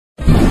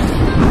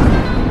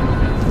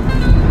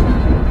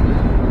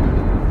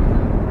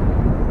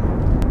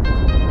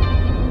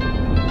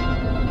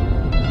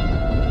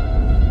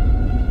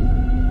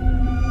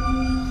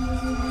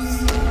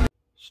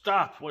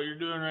stop what you're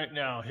doing right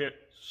now. Hit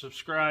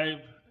subscribe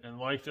and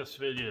like this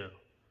video.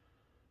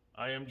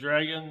 I am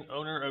Dragon,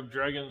 owner of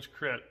Dragon's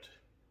Crypt.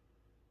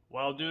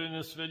 While doing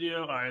this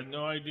video, I had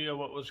no idea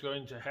what was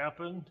going to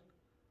happen.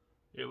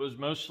 It was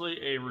mostly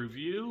a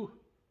review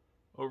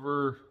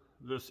over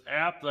this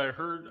app that I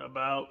heard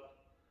about,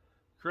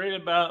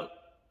 created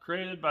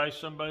by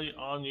somebody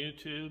on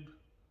YouTube.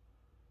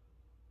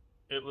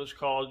 It was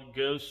called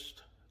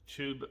Ghost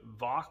Tube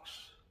Vox.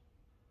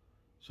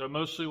 So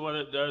mostly what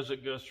it does,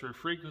 it goes through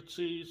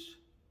frequencies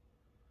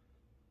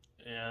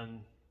and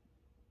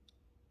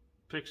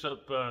picks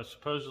up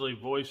supposedly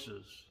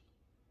voices.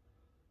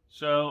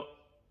 So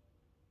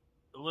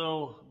a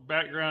little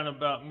background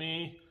about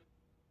me.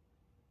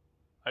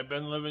 I've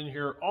been living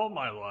here all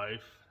my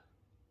life,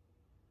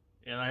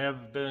 and I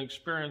have been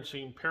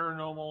experiencing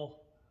paranormal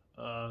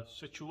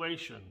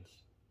situations.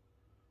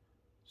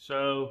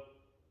 So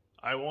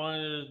I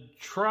wanted to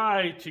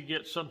try to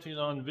get something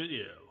on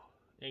video,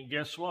 and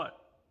guess what?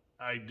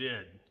 I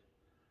did.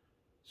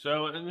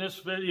 So in this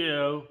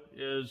video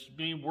is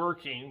me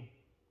working,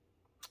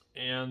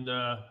 and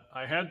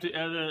I had to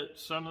edit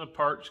some of the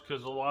parts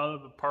because a lot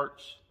of the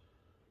parts,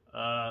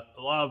 a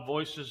lot of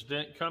voices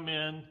didn't come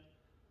in.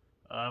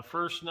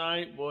 First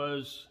night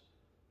was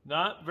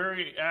not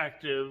very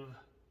active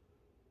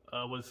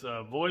with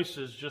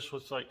voices, just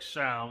with like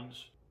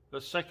sounds.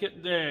 The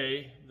second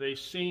day, they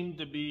seemed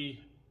to be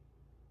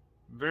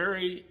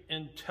very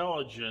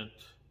intelligent.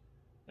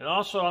 And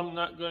also, I'm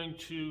not going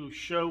to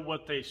show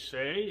what they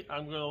say.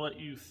 I'm going to let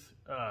you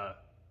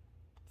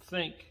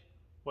think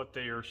what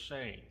they are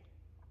saying.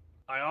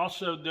 I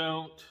also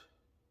don't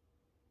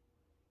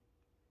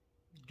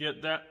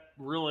get that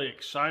really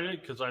excited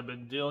because I've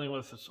been dealing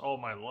with this all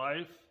my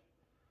life.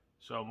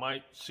 So it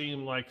might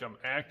seem like I'm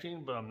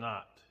acting, but I'm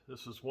not.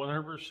 This is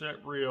 100%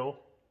 real.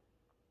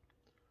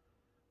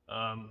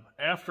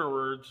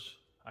 Afterwards,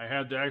 I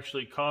had to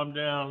actually calm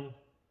down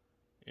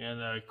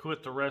and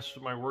quit the rest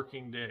of my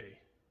working day.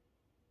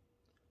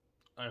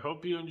 I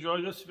hope you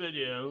enjoy this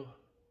video,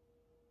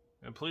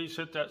 and please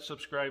hit that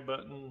subscribe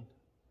button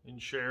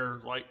and share,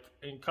 like,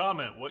 and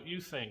comment what you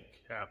think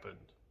happened.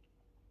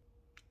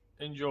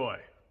 Enjoy.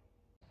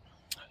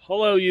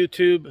 Hello,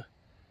 YouTube.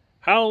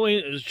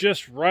 Halloween is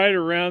just right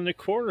around the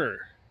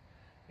corner,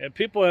 and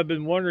people have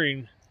been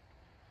wondering,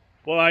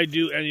 will I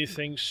do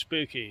anything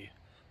spooky?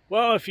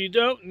 Well, if you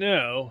don't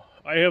know,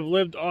 I have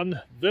lived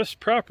on this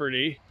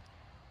property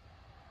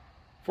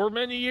for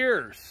many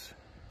years.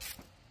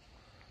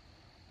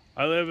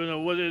 I live in a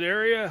wooded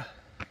area.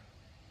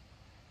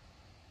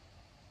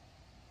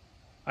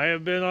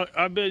 I've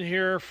been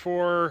here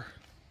for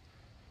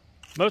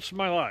most of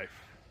my life.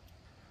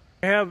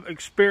 I have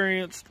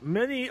experienced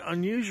many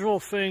unusual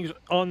things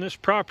on this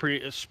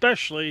property,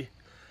 especially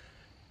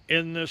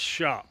in this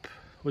shop,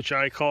 which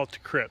I call the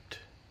crypt.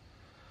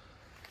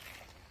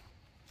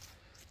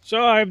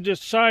 So I've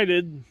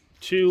decided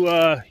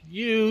to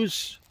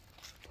use,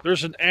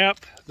 there's an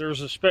app,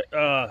 there's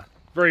a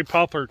very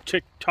popular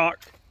TikToker,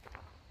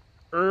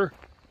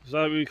 is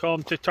that what we call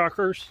them,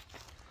 TikTokers?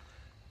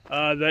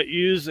 That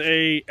use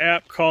a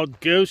app called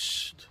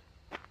Ghost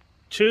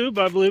Tube,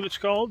 I believe it's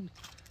called.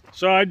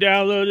 So I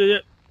downloaded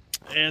it,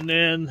 and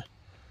then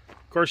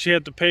of course you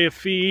have to pay a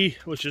fee,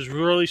 which is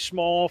really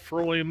small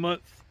for only a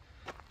month.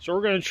 So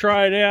we're going to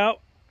try it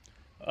out.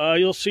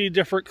 You'll see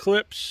different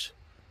clips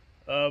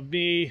of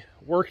me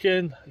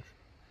working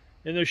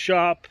in the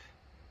shop,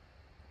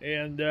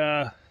 and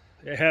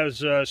it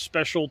has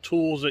special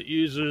tools it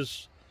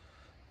uses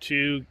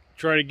to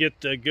try to get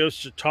the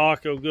ghosts to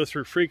talk. It'll go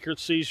through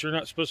frequencies. You're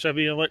not supposed to have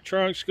any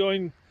electronics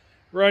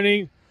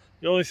running.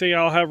 The only thing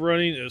I'll have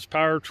running is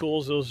power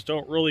tools. Those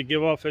don't really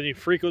give off any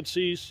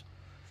frequencies.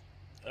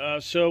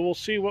 So we'll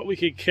see what we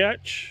can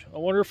catch. I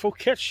wonder if we'll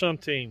catch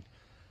something.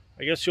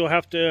 I guess you'll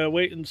have to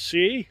wait and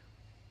see.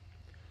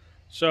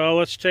 So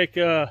let's take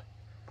a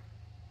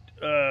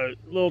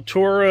little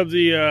tour of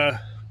the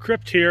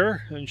crypt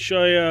here and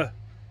show you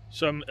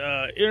some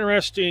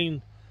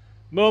interesting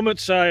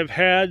moments I've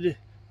had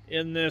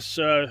in this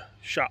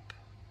shop.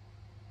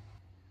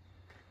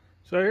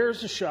 So here's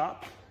the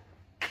shop.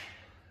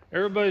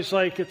 Everybody's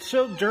like, it's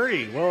so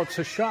dirty. Well, it's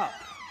a shop.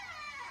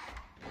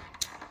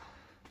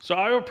 So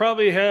I will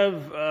probably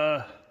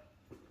have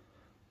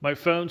my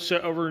phone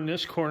set over in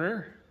this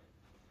corner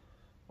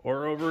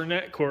or over in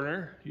that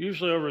corner.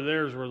 Usually over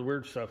there is where the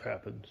weird stuff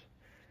happens.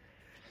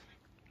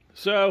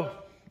 So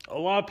a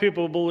lot of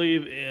people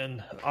believe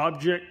in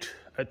object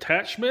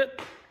attachment.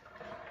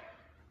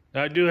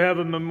 Now, I do have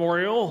a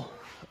memorial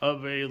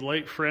of a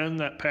late friend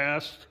that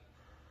passed,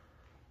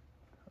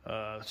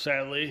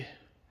 sadly.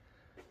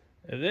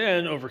 And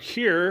then over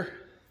here,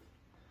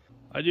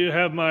 I do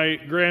have my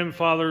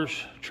grandfather's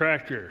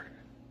tractor.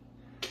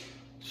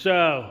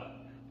 So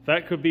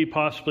that could be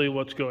possibly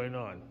what's going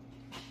on.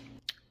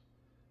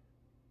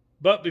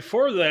 But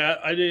before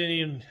that, I didn't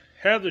even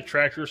have the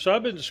tractor, so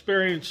I've been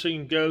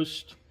experiencing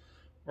ghost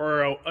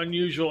or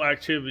unusual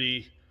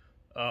activity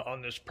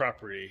on this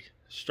property,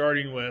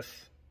 starting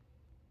with,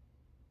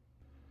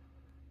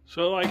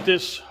 so like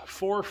this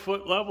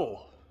 4-foot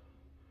level.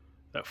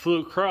 that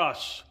flew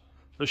across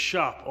the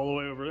shop all the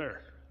way over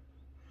there.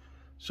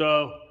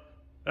 So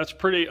that's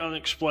pretty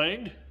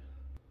unexplained.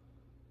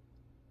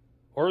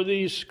 Or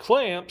these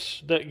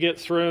clamps that get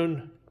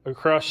thrown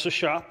across the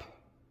shop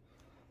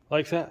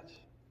like that.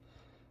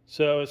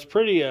 So it's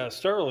pretty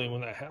startling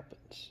when that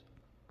happens.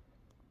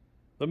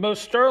 The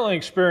most startling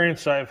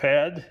experience I've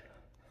had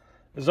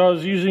is I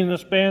was using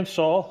this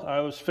bandsaw. I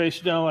was face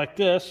down like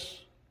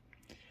this,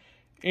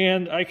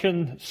 and I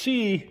can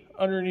see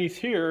underneath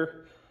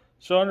here.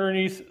 So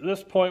underneath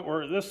this point,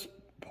 where this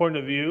point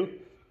of view,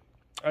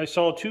 I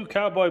saw 2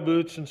 cowboy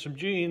boots and some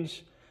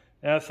jeans,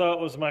 and I thought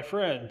it was my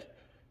friend.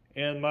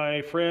 And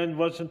my friend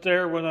wasn't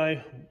there when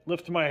I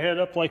lifted my head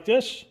up like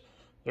this.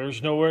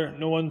 There's no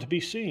one to be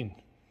seen.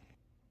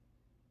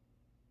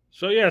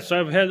 So yes,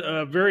 I've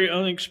had very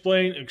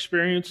unexplained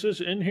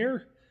experiences in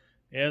here,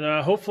 and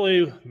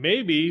hopefully,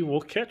 maybe we'll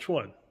catch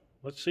one.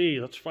 Let's see.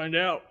 Let's find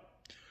out.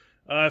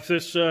 If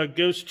this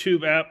Ghost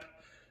Tube app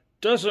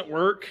doesn't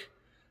work,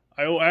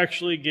 I will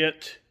actually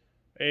get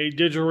a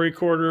digital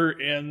recorder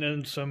and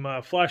then some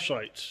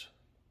flashlights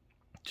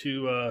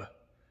to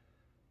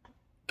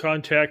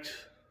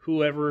contact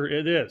whoever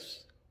it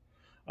is.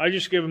 I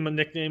just give them a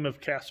nickname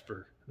of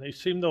Casper. They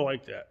seem to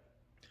like that.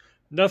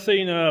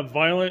 Nothing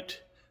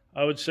violent,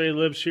 I would say,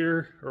 lives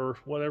here or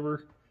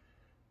whatever,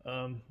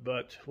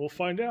 but we'll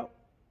find out.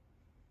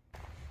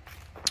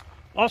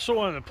 Also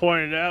wanted to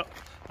point it out,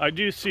 I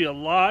do see a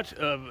lot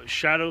of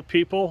shadow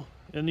people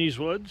in these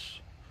woods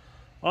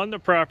on the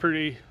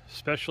property,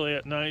 especially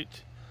at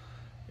night.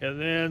 And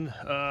then,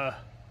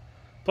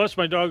 plus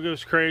my dog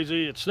goes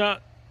crazy. It's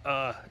not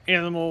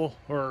animal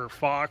or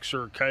fox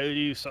or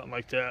coyote, something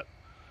like that,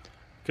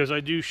 because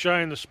I do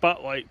shine the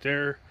spotlight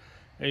there,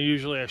 and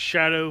usually a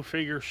shadow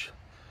figure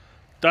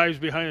dives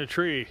behind a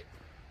tree.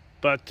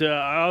 But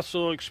I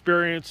also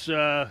experience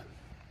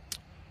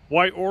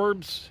white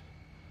orbs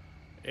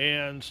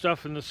and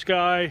stuff in the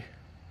sky.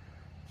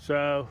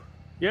 So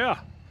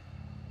yeah,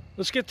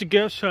 let's get to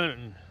ghost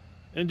hunting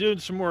and doing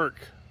some work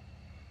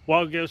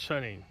while ghost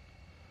hunting.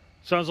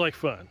 Sounds like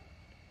fun.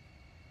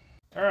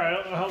 Alright, I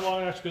don't know how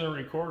long that's going to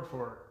record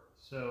for,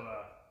 so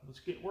let's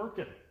get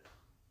working.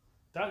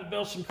 Time to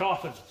build some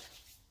coffins.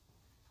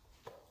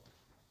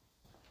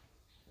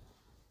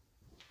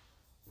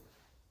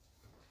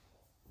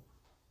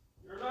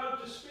 You're allowed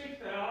to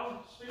speak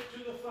now. Speak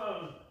to the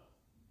phone.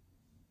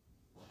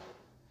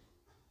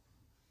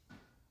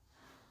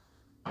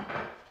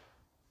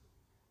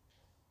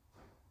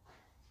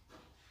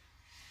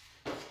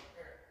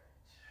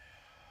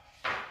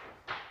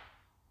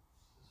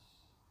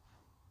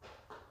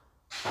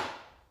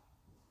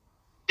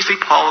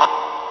 Paula.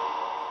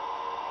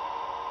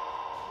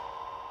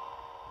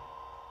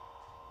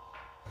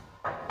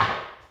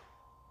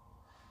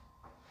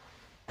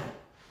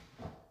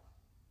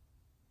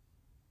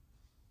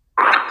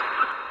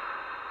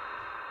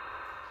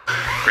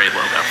 Great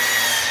logo.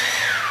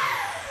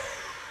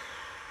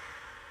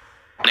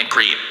 Nick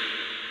Creed.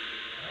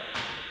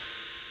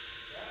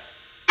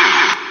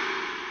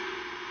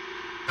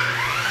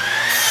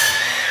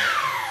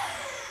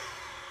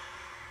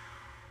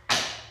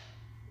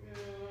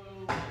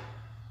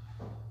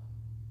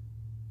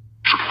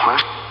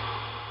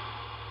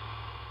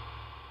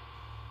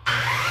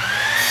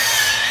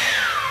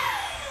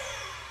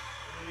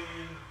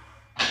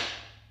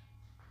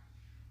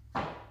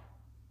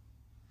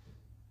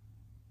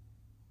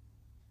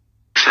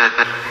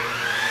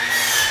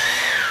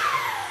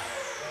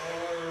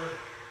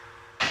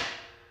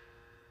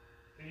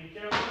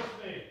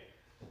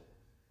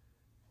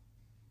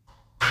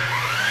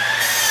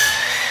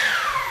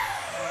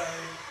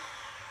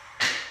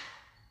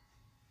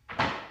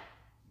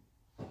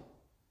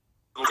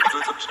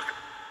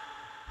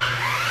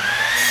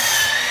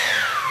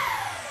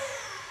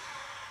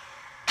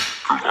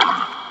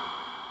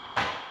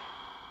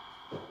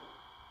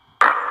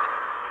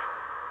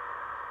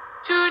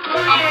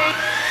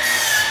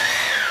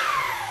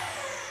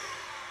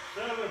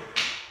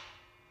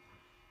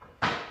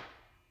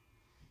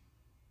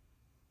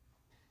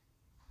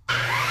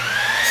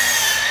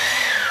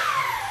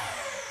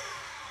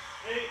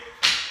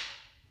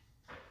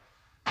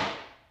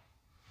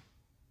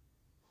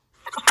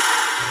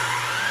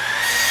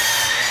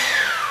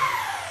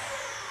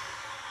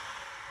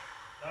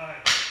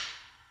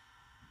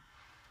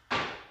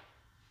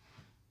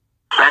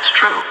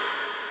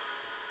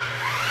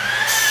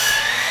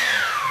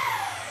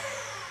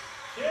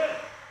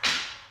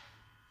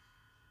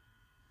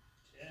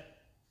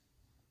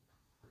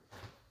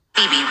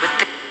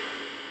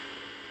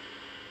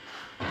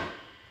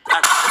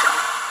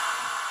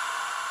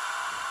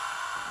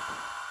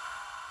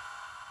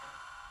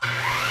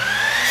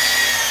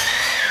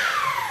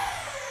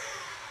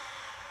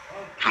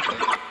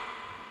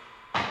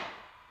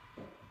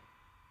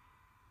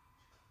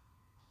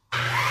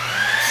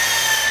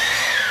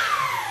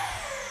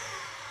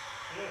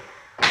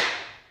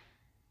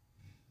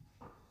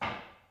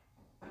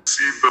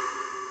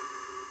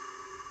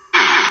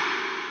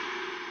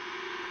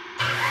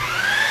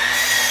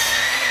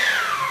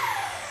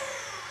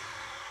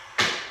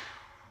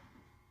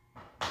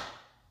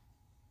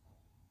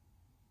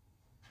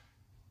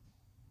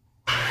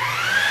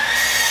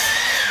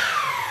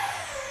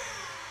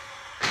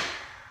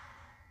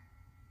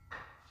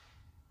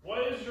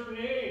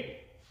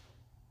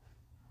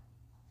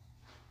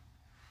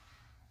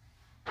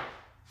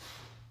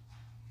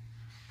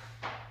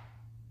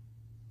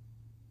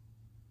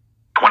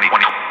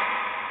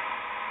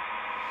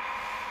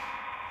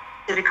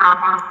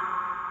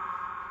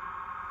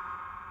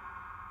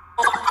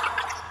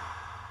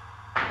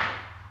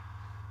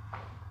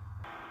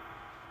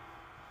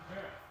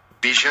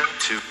 Vision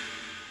to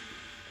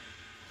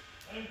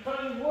I'm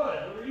cutting wood.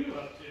 What are you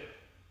up to?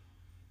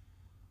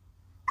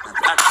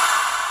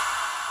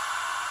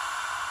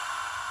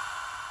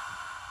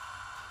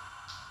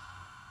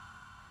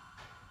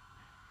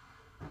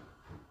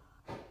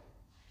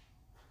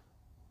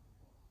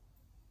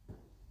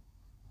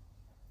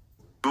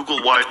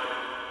 Google Wide.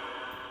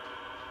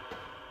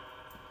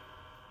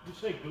 You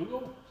say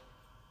Google?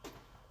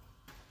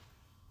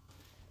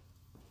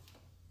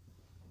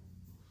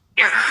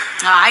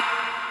 I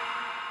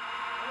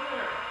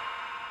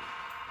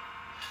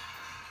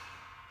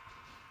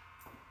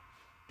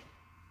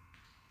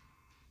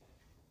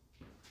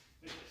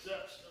It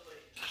accepts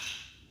nobody,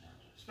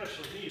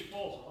 especially me,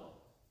 falls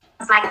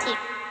on. like teeth.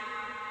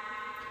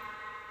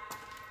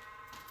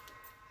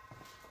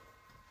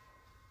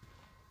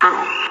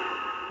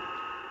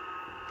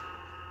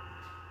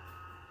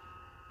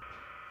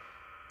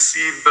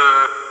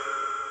 Seba.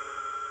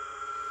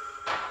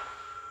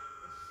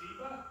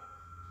 Seba?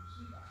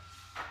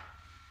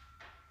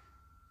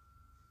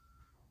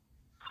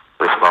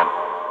 Respond.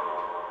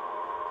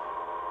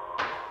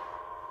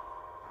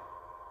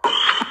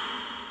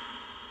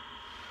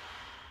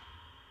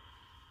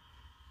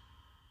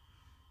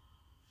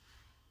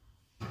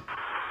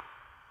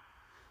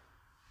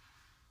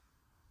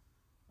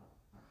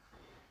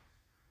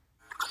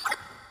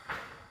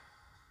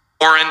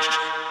 Orange. You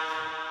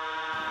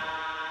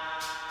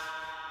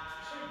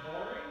say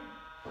boring?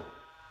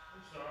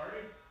 I'm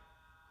sorry.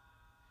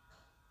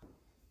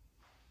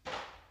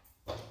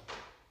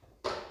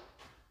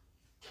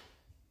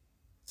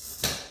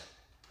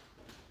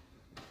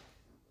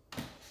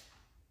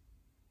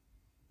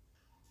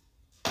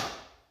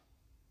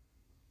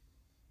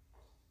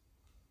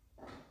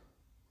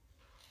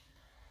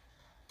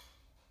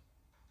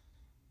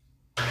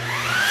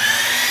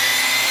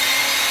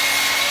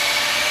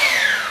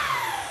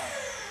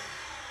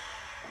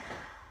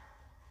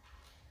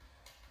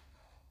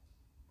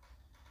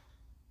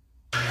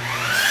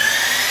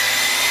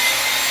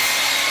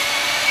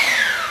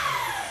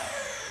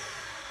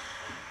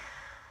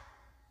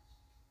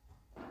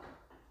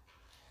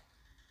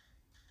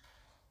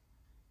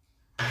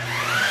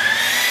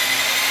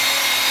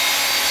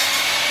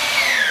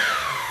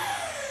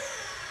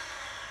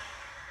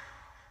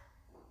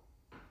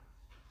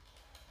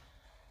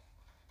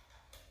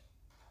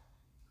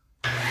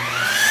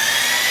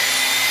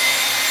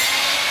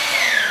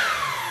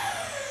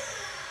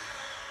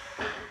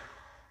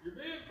 You're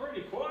being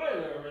pretty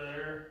quiet over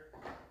there.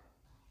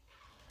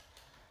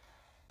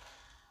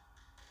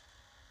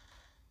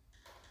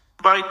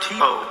 By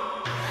T.O.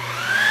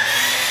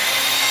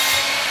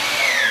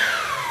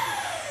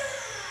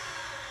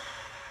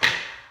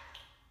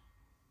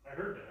 I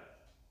heard that.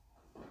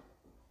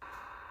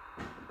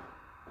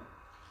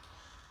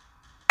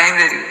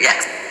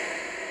 Yes.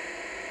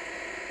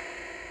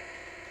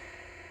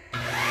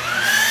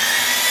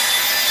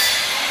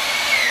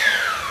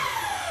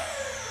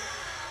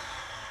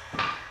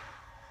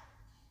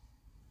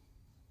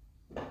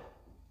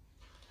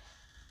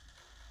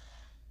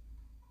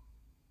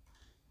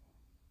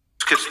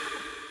 Kiss.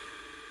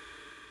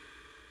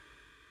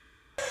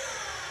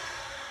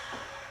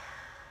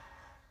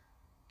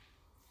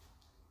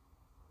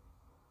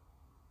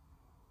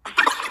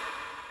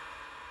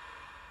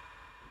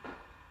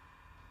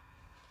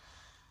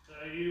 So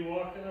you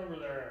walking over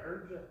there, I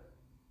heard you.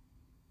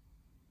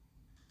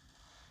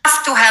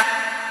 Have to have.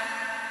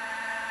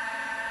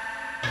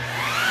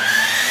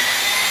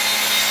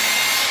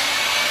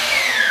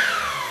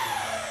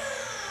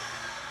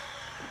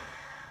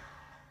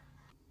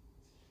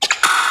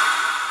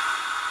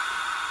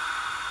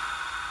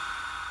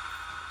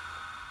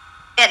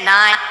 At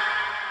 9.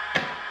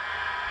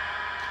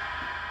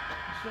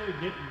 You say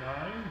get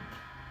 9?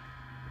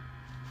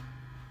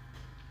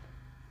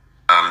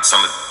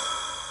 Some 9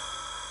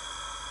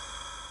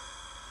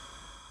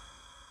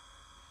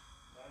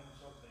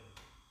 something.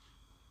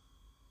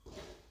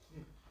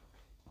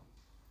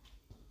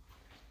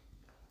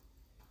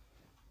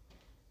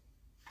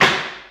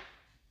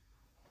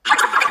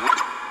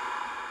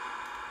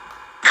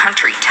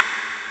 Country.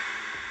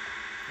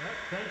 Yep,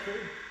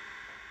 country.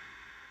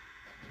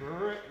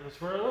 That's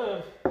where I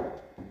live.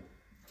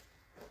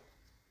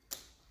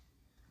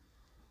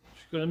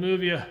 Just gonna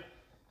move you.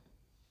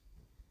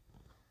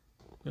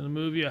 Gonna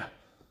move you.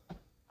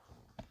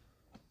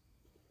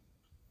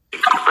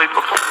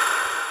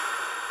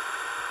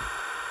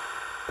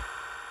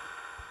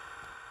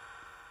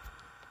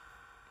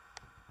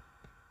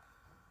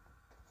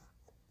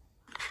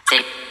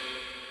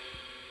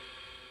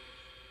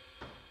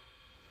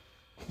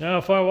 Now,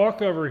 if I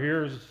walk over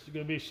here, is there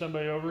gonna be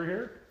somebody over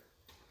here?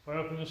 If I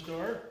open this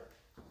door?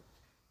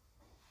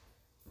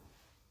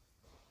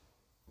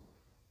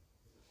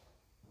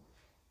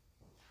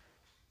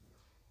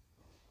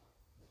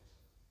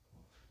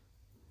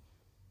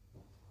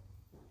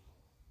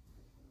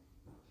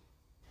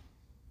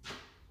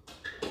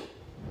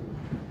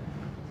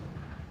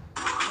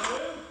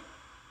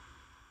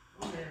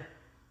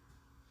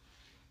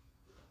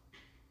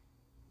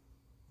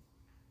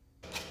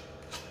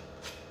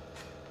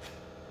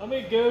 How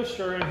many ghosts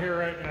are in here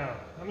right now?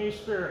 How many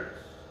spirits?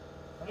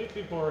 How many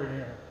people are in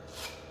here?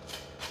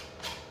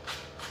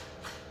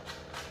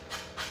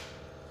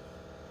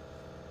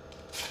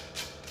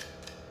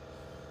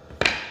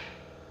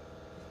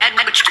 And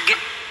what you get.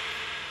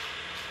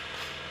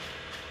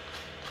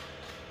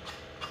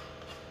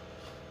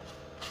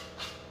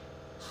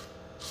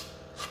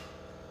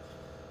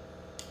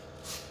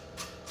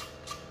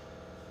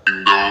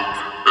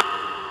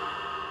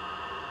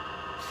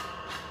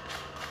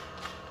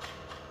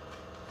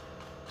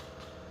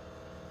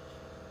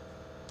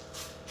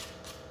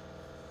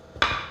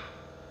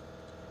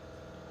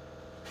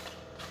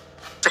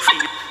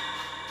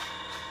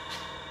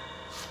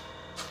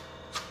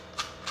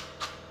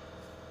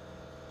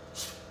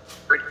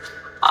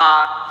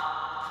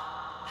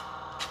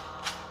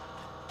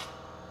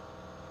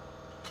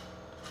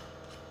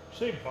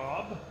 Say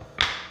Bob?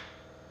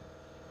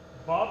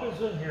 Bob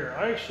is in here.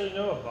 I actually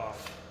know a Bob.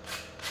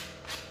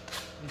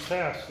 He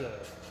passed though.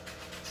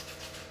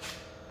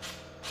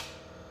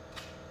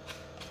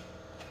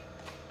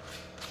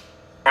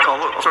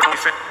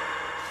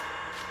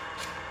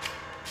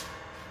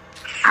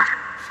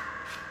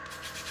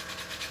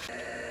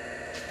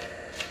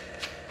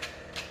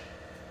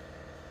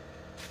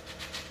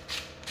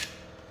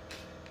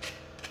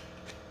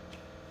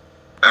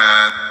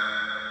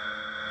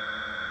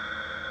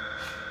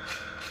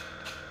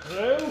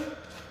 Hello?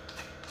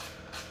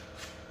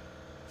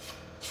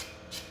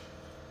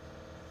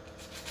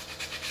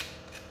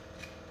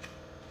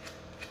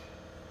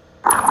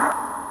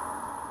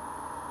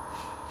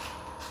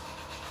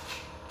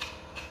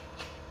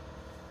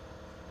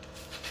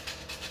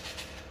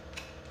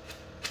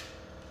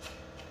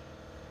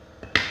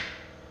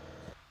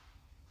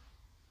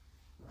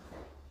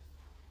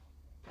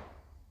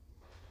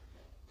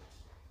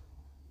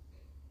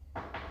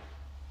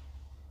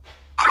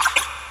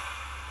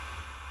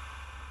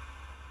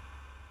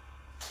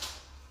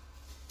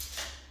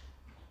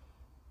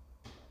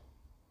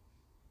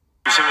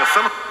 Using a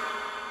film.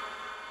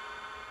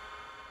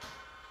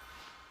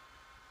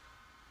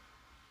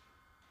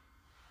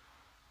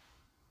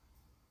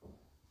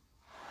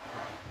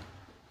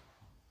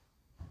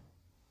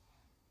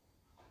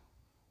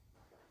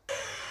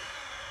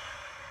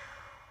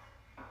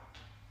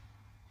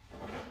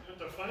 But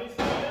the funny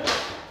thing is,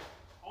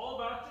 all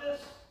about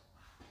this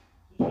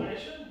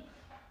situation,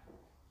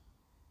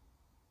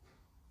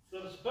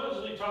 so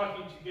supposedly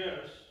talking to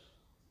ghosts,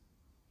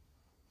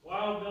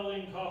 while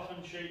building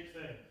coffin-shaped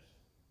things.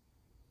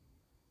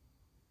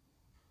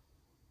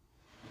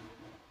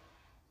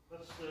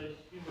 That's the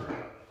humor out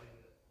of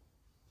it.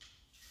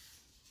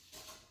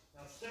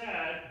 Now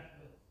sad,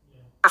 but, you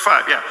know. Or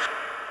 5, yeah.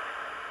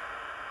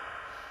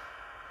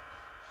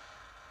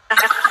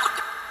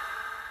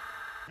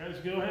 Guys,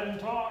 go ahead and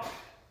talk.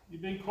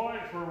 You've been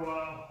quiet for a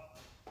while.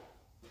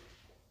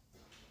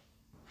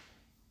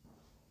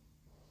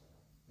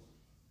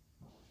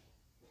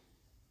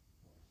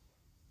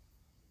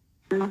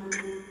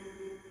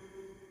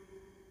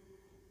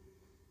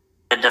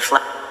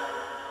 Deflect.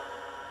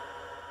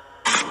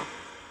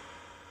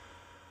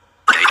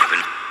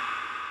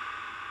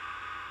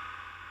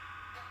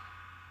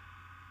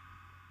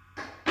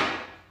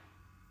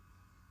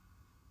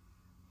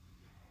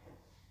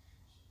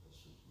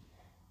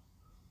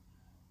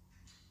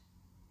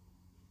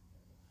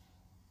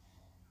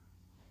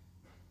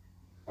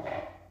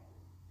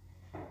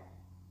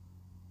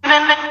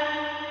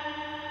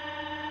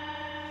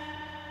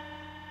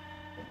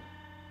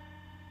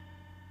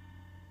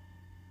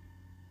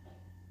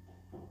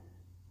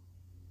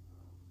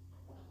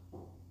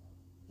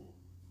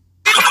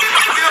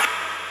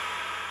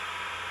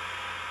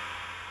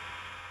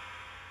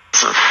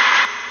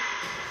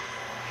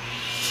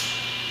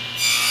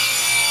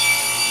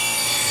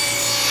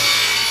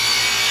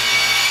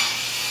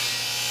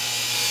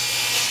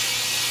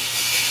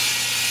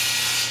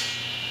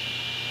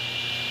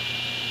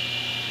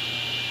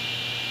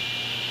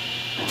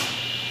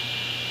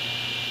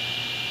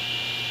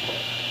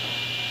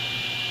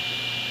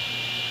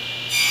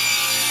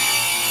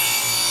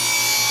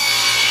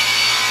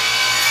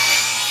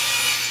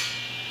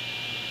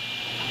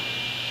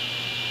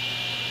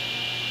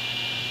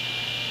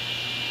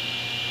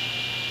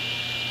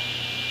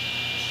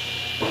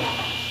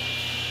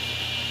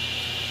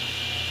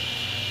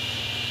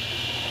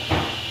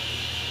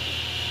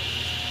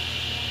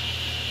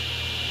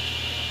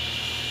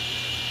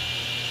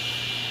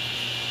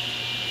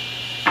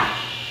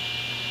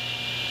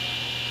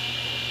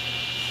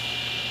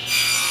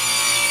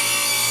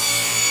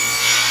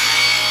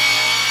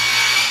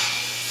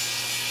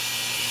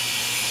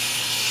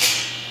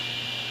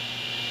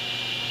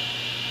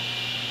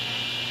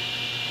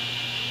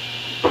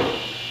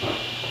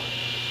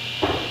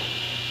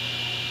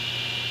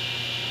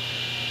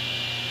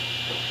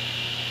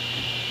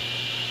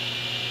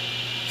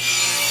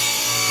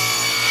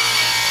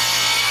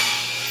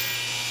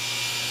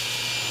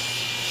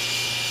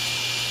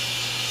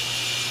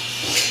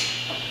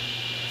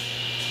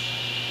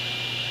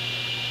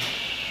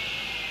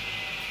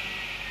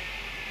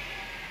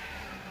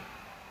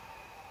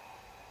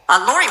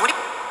 Lori, what do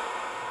you...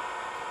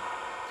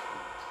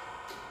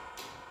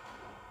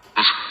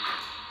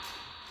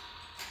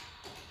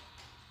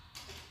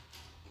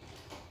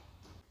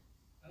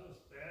 That was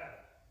bad.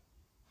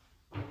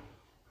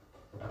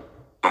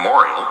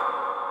 Memorial.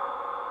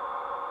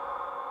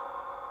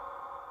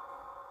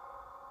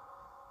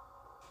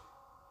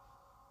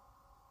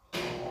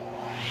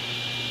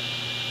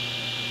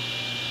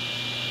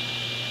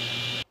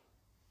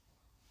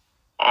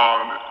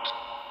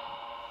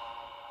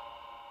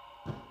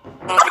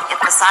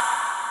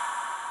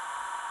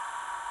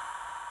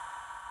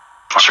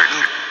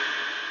 Certain.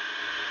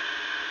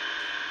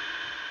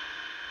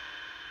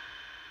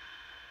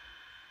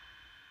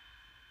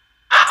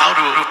 How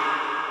do...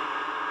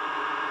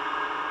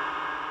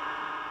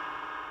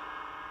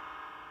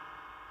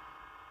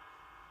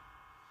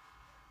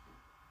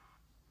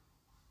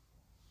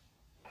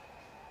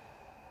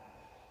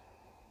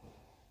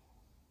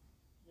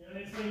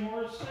 Anything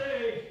more to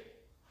say?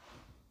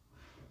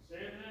 Say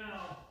it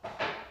now.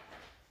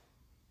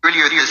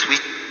 Earlier this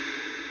week.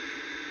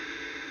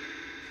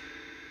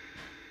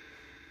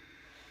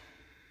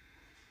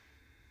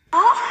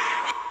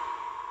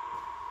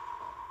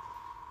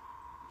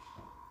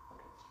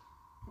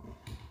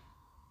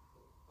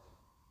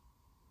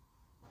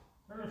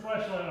 Turn the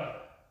flashlight on.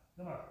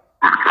 Come on.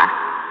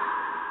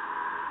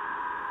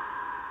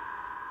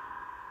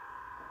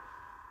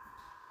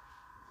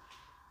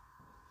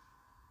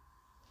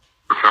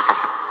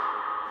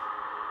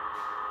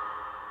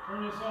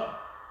 Turn this up.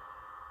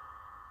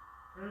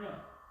 Turn it on.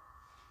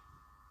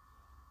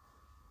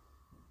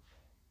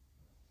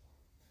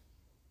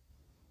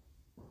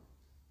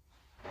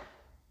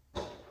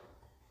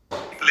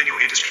 Millennial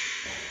industry.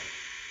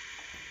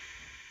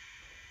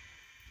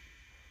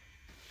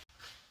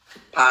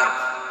 Hello?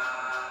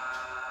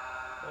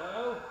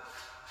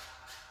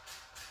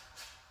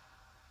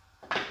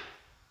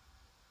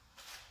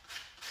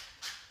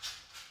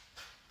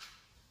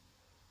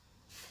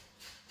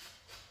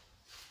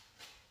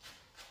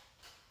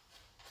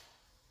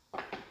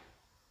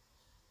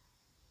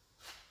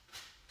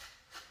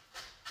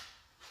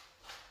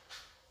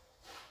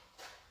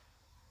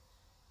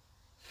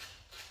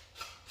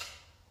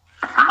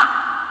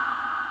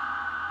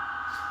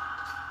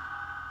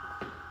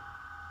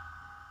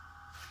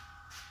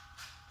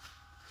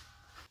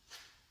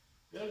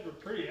 You guys were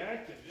pretty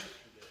active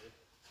yesterday.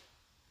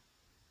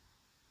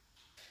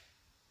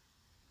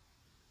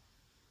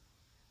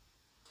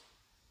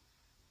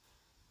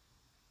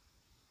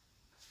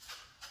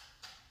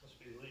 Must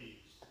be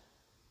leaves.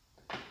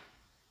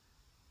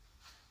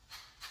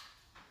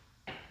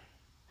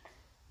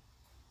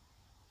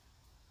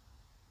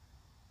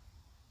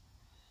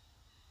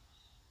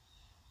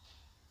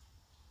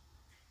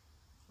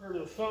 Heard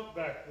a thump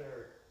back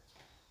there.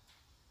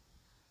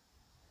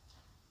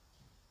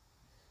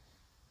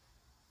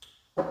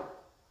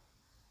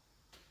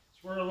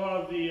 It's where a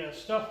lot of the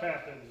stuff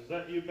happens. Is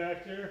that you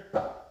back there?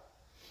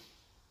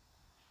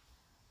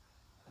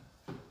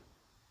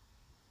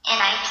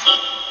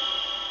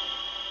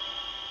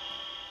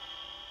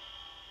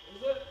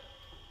 Is it?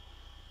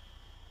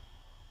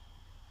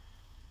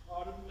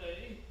 Autumn,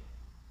 May.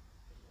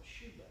 Put my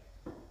shoe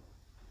back.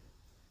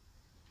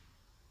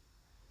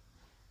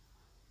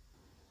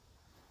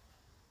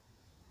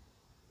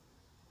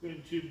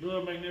 Going to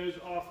blow my nose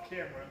off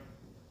camera.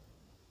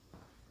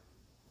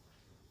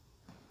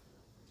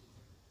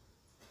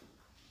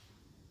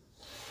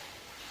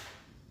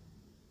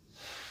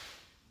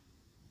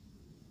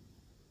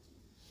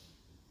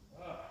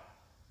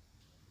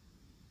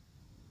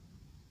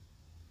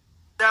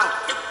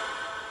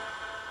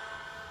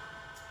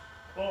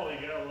 Oh,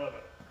 you gotta love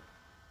it.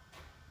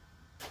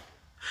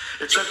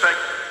 It's sent back.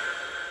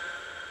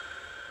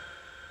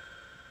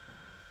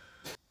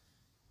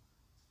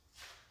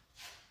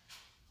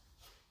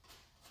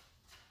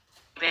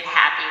 Bit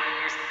happy when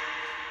you're...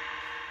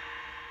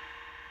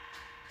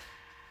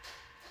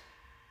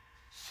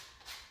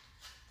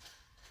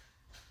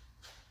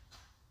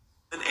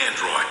 An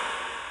android.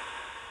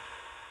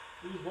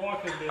 Who's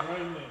walking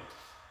behind me?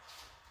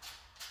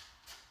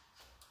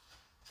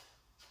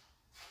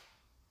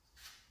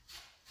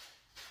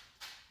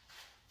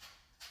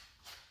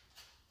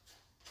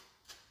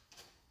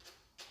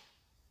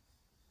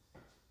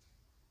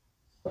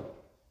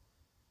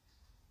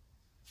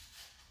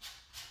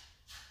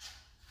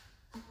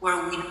 Where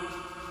we...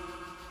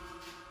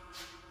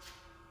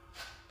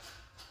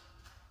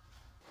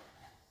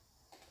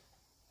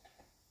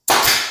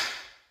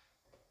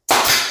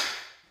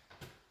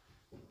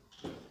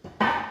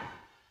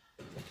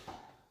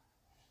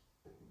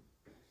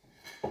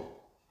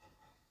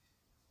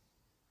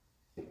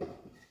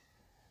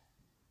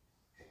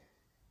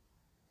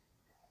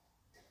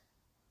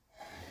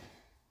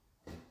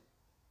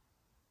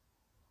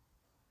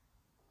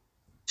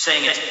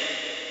 Saying it.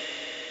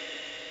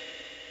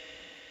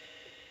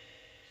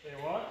 Say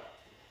what?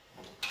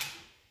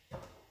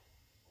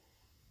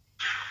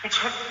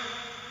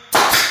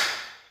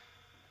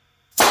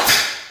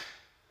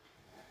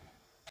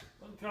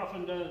 One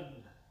coffin done.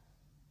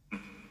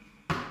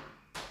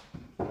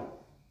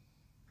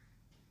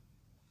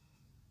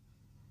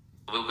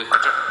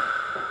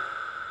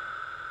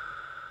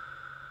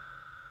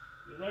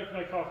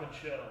 coffin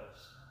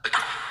shells.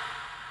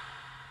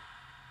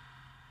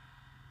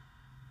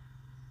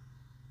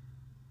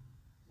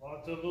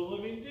 Lots of the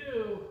living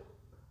do.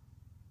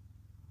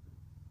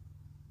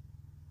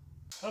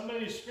 How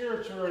many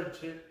spirits are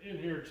in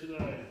here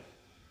today?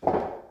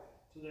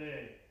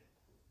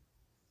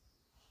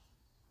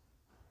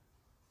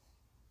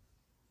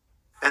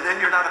 And then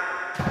you're not a...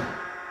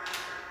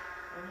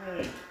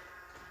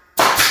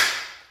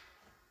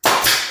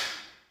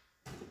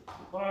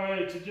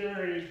 Alright,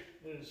 today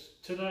is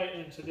tonight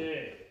and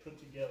today put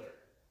together.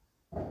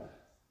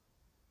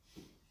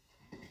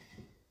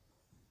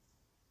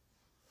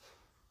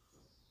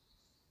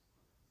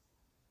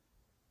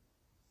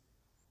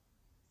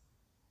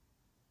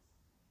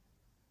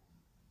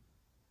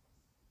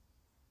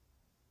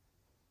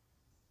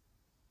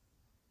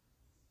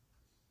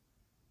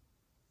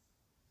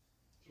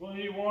 Is one of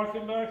you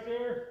walking back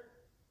there?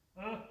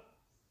 Huh?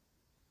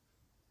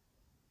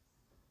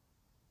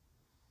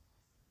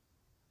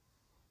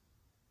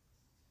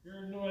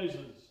 Hearing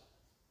noises.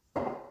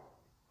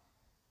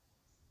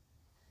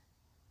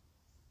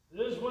 It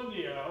is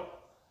windy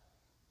out.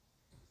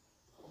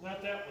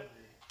 Not that windy.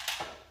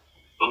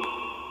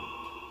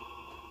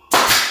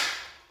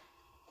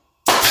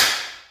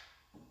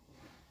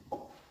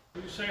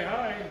 You say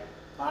hi.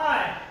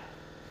 Hi.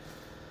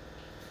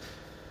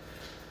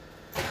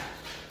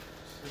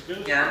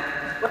 Yeah.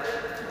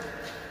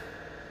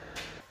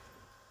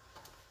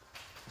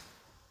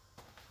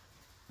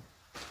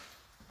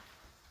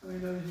 How many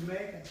of those you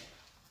making?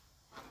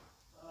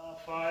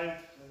 5,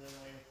 and then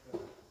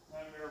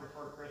Nightmare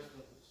Before Christmas.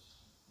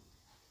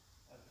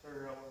 I haven't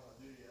figured out what I'm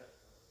gonna do yet.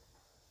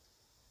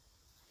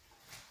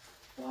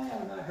 Why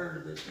haven't I heard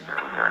of this?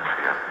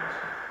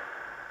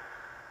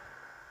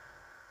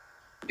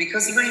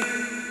 Because of rain.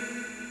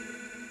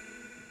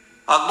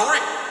 Lori.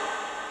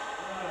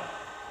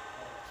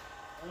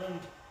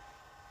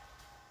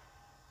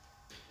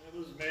 It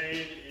was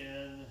made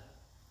in.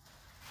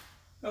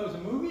 That was a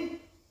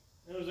movie?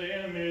 It was an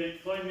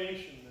animated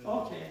claymation movie.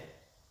 Okay.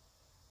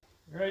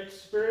 Right,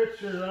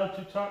 spirits, you're allowed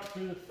to talk to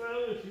the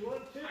phone if you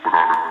want to. There we are. I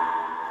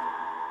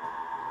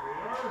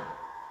don't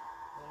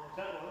know what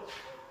that was,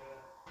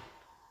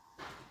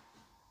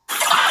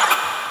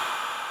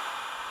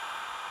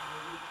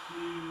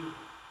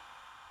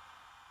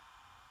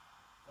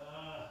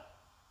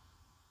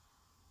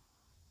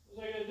 what was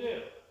I gonna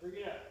do?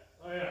 Forget.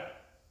 Oh yeah,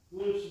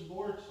 glue some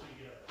boards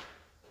together.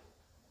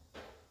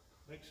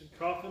 Make some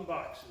coffin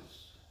boxes.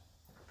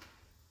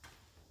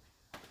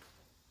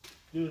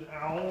 Do an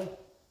owl.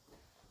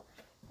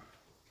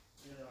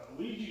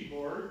 Ouija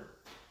board.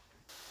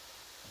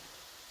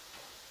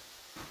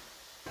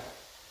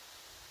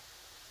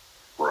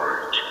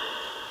 Right.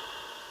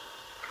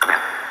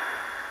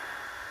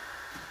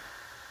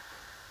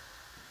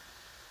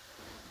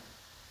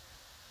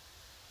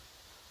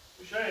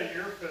 Wish I had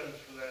earphones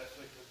for that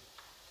so I could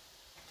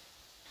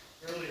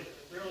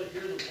barely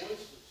hear the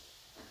voices.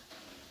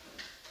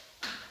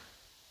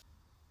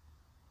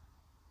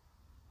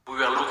 We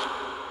are looking.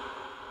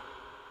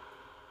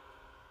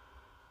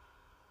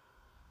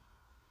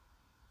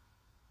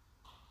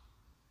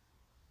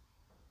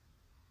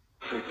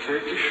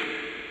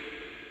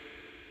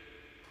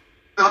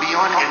 Will be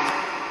on in.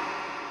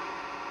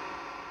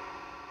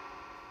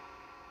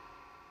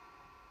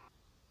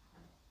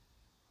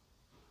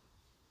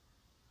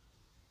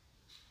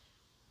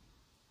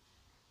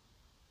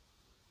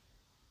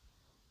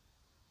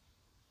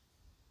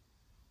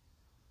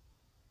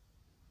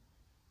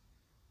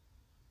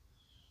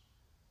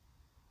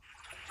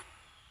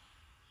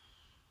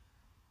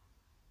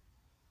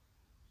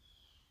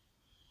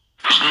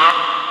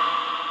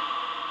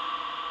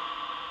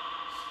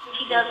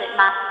 He does it,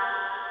 Mom.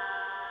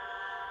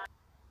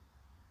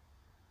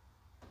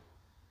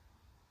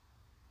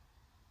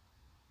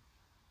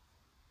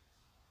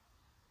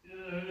 You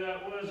know who that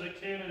was that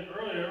came in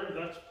earlier?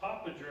 That's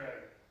Papa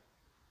Drag.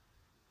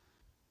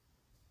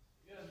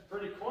 You guys are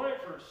pretty quiet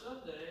for a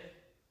Sunday.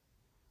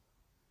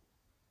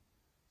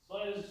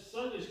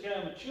 Sunday's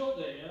kind of a chill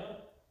day, huh?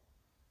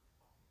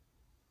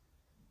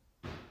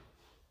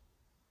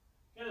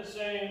 Kind of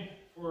same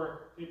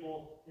for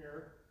people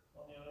here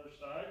on the other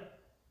side.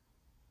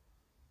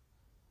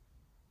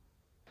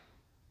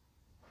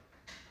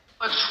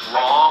 What's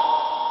wrong?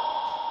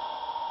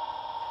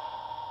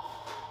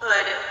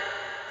 Good.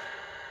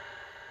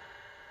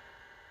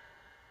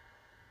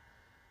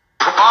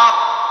 Bob.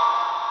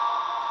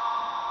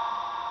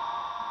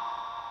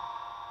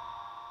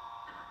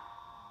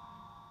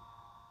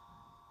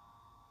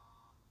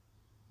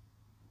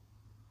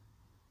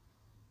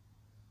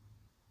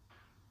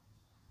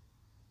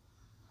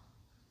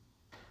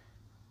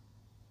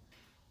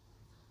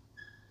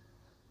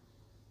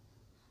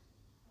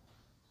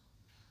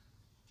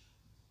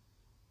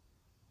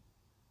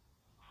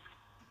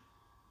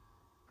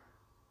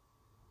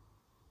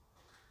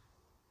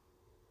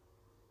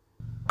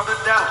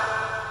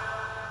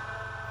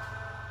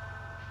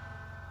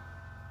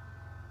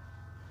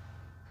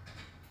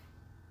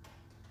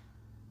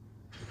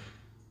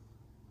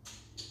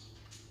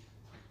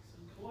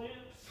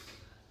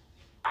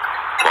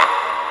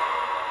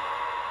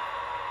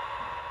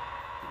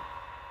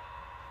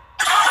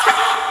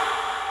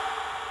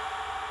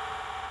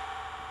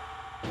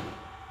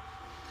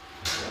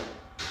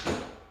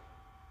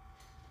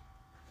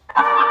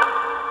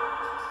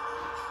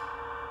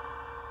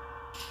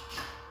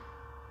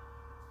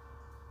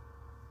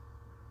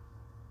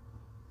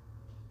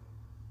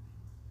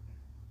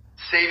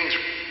 Savings.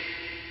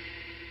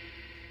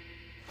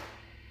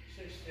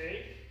 Say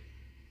steak?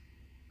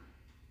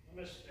 A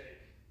mistake.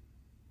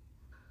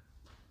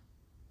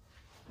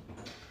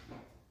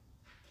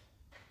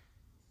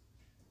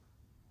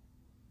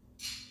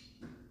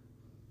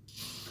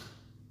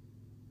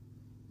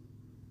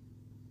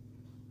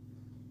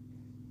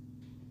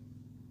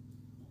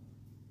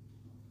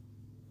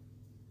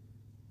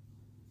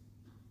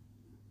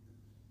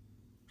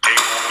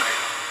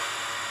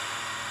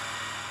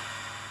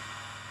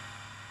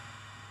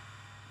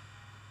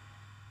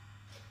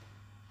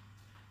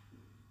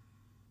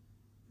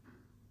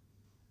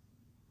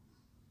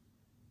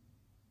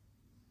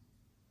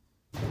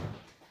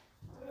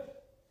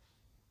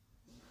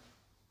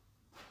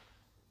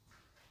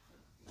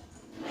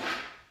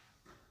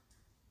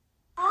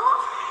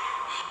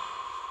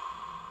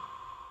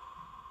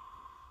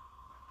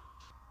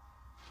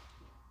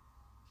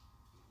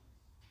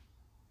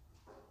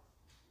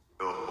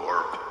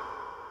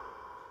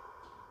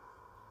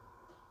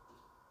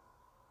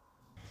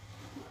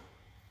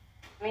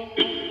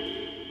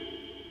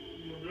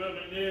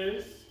 Whatever it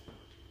is.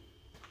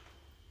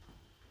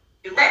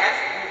 You left.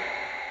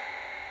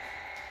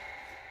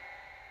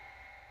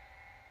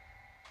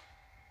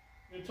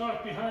 You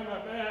talk behind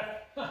my back.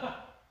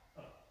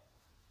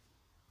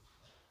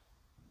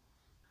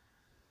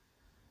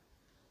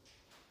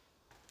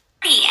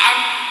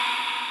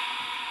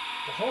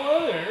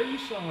 Hello there, you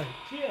sound like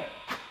a kid.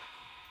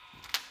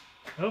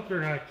 I hope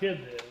you're not a kid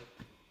then.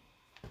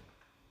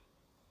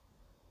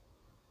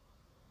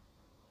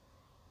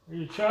 Are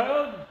you a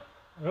child?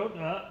 I hope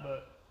not,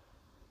 but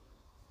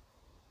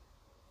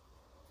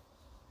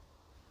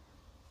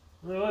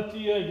we're gonna let the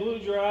glue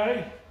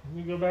dry. When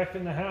we go back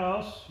in the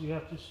house, you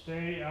have to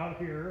stay out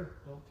here.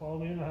 Don't follow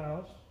me in the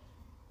house.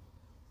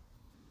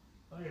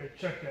 I gotta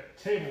check that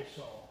table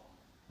saw.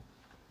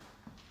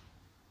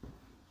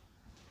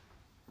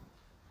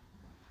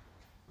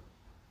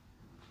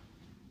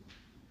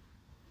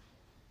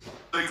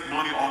 Thanks,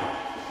 money on.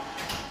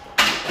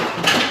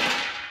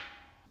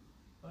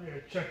 I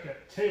gotta check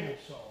that table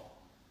saw.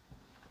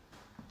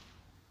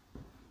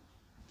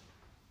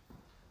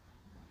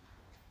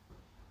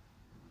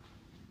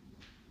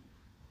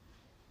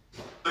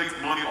 Thanks,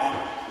 money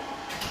on.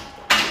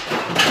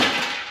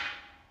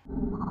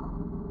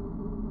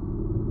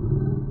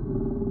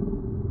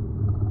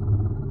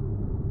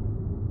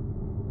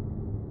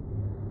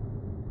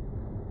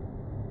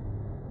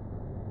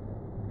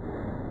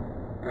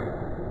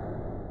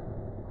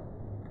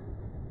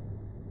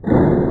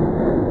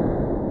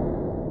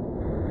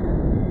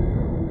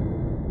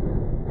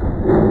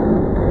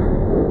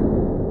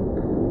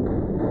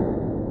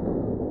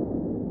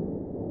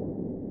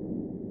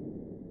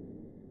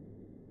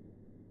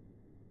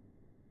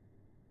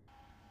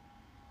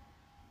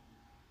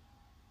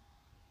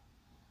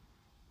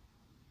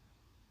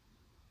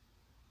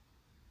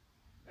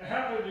 It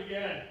happened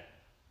again.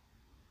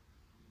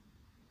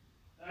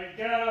 I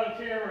got on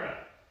camera.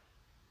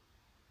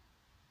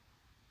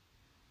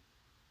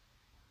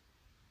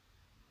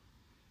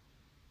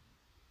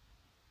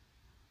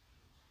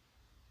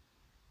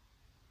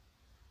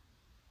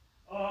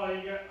 Oh,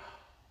 you got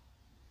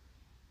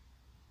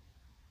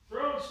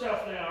throwing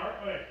stuff now,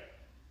 aren't we?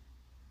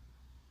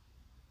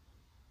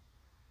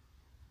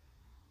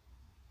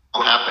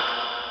 What happened?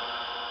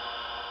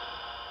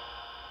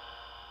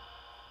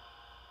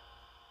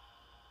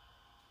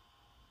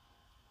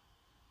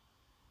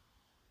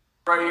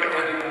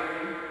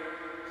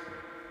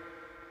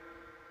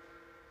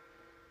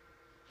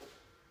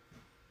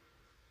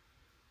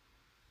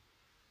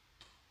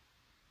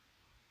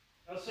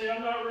 Now see, I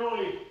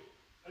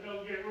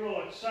don't get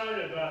real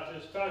excited about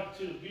this, talking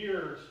to the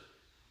viewers,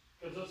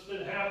 because it's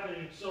been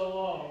happening so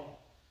long.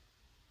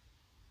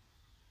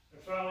 I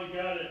finally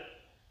got it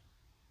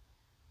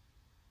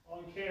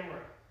on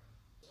camera.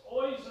 It's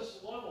always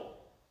this level.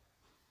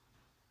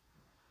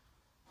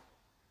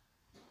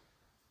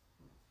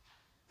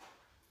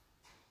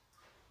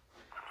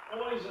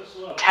 Always this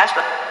level. Test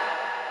it.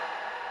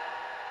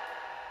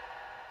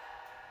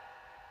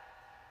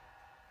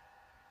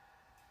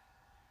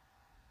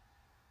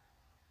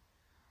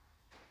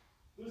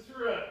 Who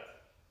threw it?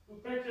 Who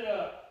picked it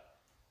up?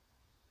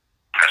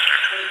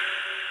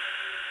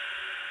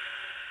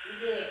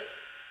 Who did it?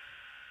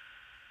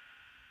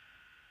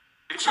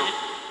 It's so.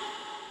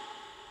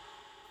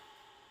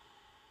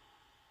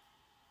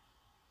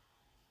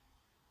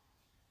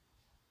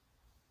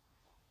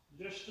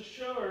 Just to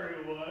show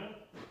everyone.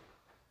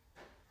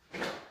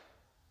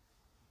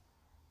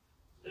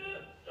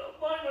 Don't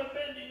mind my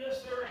bendiness,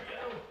 there we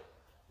go.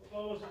 If I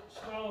wasn't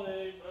smiling at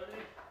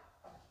anybody.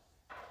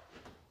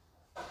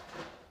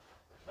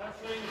 That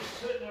thing is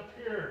sitting up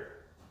here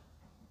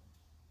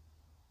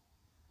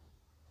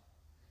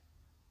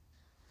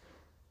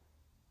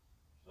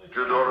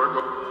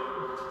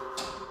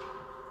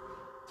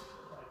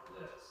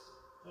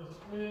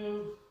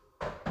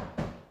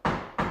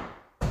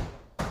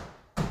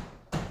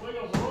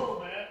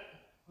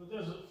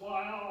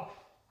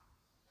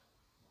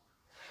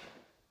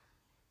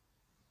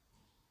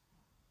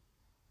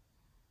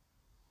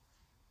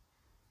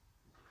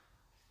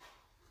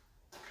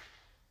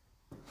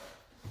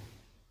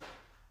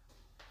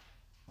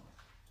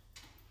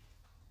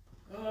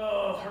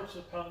hearts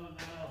are pounding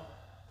now.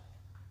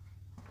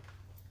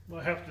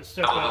 We'll have to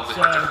step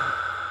outside.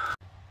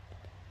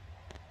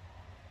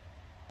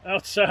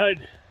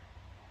 Outside,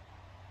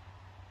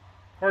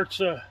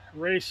 heart's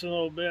racing a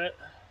little bit.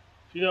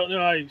 If you don't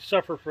know, I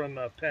suffer from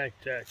panic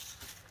attacks.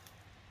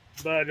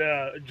 But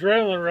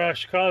adrenaline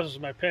rush causes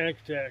my panic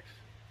attacks.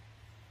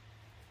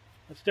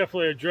 That's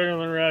definitely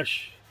adrenaline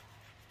rush.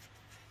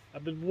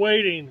 I've been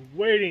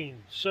waiting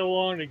so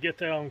long to get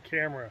that on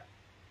camera.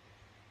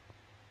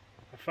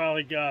 I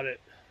finally got it.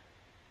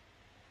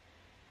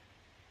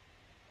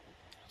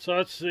 So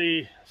that's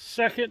the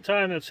second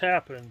time that's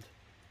happened.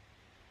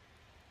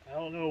 I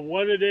don't know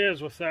what it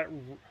is with that,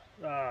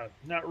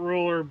 not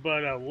ruler,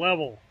 but a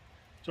level.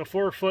 It's a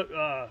 4-foot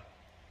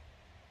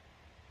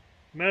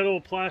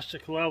metal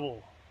plastic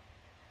level.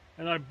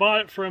 And I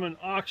bought it from an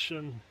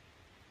auction.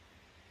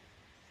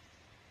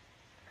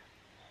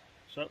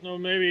 So I don't know,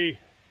 maybe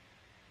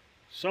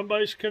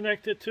somebody's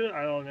connected to it.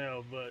 I don't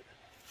know, but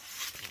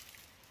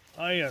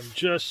I am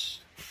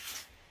just,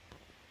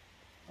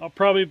 I'll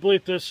probably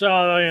bleep this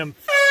out. I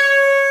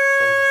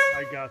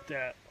got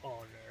that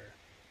on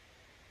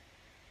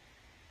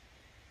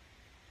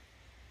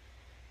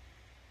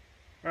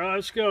there. All right,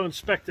 let's go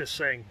inspect this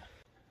thing.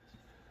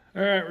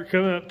 All right, we're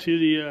coming up to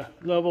the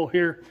level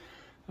here.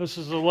 This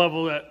is the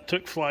level that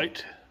took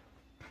flight.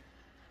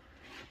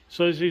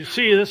 So as you can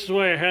see, this is the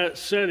way I had it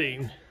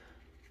setting.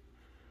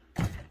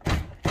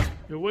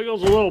 It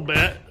wiggles a little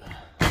bit.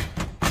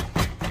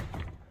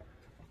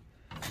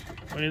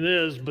 I mean, it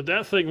is, but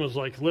that thing was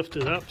like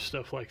lifted up,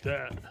 stuff like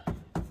that.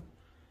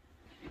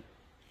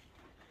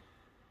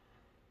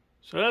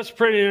 So that's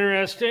pretty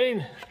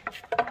interesting.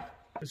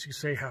 As you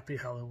say, happy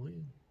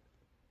Halloween.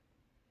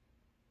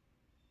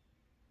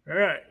 All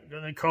right,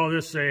 gonna call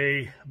this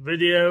a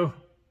video.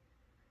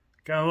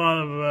 Got a lot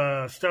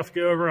of stuff to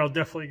go over. I'll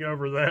definitely go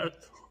over that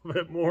a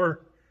little bit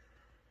more.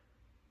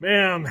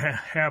 Man, I'm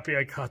happy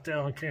I caught that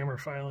on camera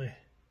finally.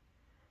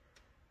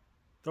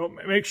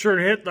 Don't make sure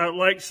to hit that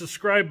like,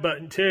 subscribe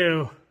button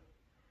too.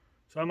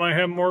 So I might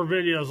have more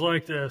videos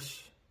like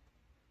this.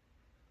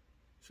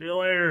 See you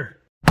later.